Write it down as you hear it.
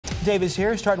Davis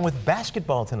here, starting with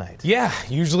basketball tonight. Yeah,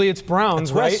 usually it's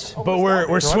Browns, right? But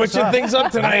we're switching things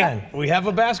up tonight. Man. We have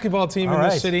a basketball team in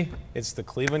this city. It's the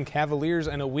Cleveland Cavaliers,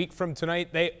 and a week from tonight,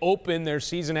 they open their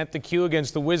season at the Q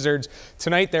against the Wizards.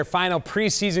 Tonight, their final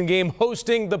preseason game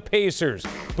hosting the Pacers.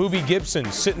 Boobie Gibson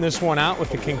sitting this one out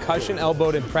with a concussion,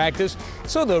 elbowed in practice.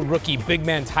 So the rookie big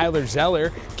man Tyler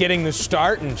Zeller getting the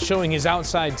start and showing his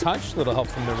outside touch. Little help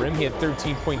from the rim. He had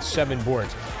 13.7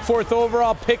 boards. Fourth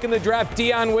overall pick in the draft,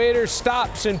 Dion Waiters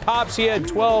stops and pops. He had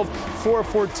 12,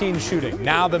 4-14 shooting.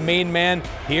 Now the main man,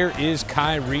 here is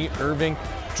Kyrie Irving,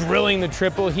 drilling the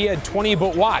triple. He had 20,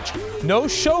 but watch, no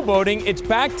showboating. It's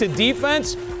back to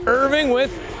defense. Irving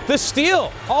with the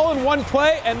steal, all in one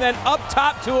play, and then up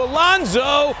top to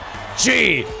Alonzo.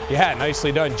 G. Yeah,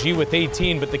 nicely done. G with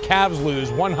 18, but the Cavs lose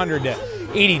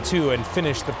 100-82 and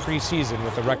finish the preseason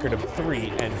with a record of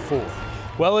 3-4.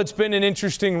 Well, it's been an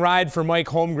interesting ride for Mike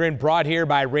Holmgren, brought here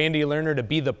by Randy Lerner to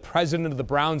be the president of the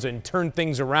Browns and turn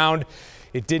things around.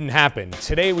 It didn't happen.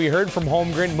 Today we heard from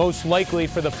Holmgren, most likely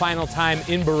for the final time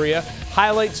in Berea.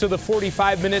 Highlights of the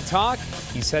 45-minute talk.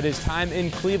 He said his time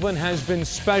in Cleveland has been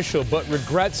special, but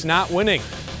regrets not winning.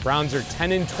 Browns are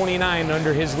 10-29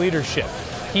 under his leadership.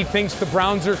 He thinks the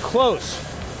Browns are close.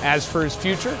 As for his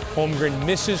future, Holmgren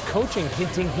misses coaching,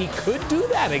 hinting he could do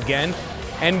that again,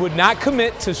 and would not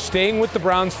commit to staying with the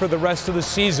Browns for the rest of the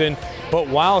season. But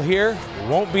while here, it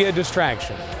won't be a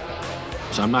distraction.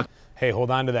 So I'm not. Hey,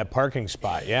 hold on to that parking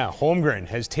spot. Yeah, Holmgren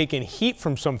has taken heat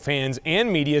from some fans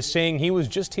and media, saying he was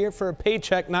just here for a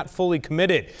paycheck, not fully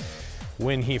committed.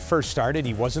 When he first started,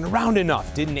 he wasn't around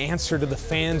enough, didn't answer to the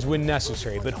fans when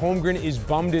necessary. But Holmgren is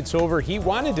bummed it's over. He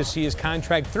wanted to see his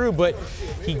contract through, but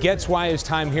he gets why his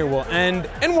time here will end.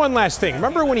 And one last thing.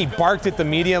 Remember when he barked at the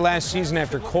media last season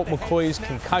after Colt McCoy's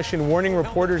concussion, warning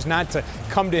reporters not to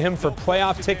come to him for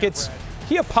playoff tickets?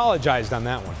 He apologized on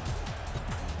that one.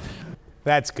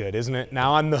 That's good, isn't it?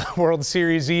 Now on the World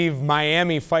Series Eve,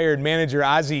 Miami fired manager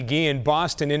Ozzie Guillen.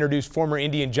 Boston introduced former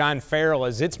Indian John Farrell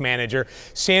as its manager.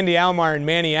 Sandy Alomar and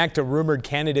Manny Acta rumored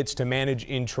candidates to manage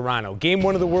in Toronto. Game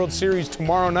 1 of the World Series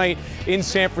tomorrow night in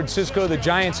San Francisco. The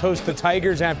Giants host the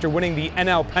Tigers after winning the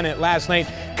NL pennant last night.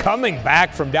 Coming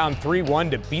back from down 3-1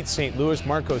 to beat St. Louis,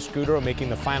 Marco Scudero making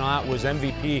the final out, was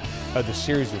MVP of the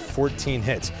series with 14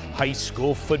 hits. High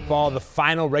school football, the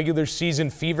final regular season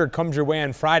fever comes your way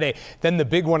on Friday. Then the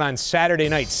big one on Saturday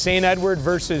night, St. Edward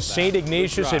versus St.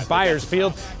 Ignatius at Byers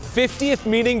Field. 50th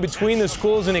meeting between the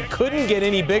schools, and it couldn't get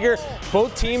any bigger.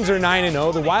 Both teams are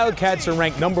 9-0. The Wildcats are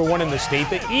ranked #1 in the state.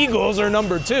 The Eagles are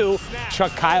 #2.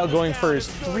 Chuck Kyle going for his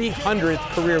 300th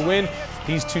career win.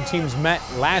 These two teams met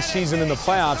last season in the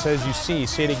playoffs, as you see.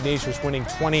 St. Ignatius winning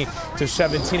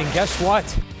 20-17. And guess what?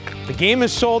 The game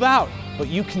is sold out, but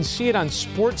you can see it on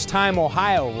Sports Time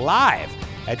Ohio live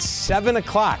at 7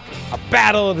 o'clock. A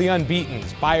battle of the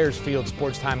unbeatens. Byers Field,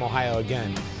 Sports Time Ohio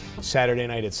again, Saturday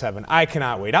night at 7. I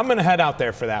cannot wait. I'm going to head out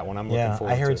there for that one. I'm looking forward to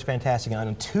it. I hear it's fantastic.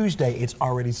 On Tuesday, it's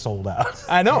already sold out.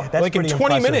 I know. That's like in 20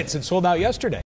 impressive. minutes, it sold out yesterday.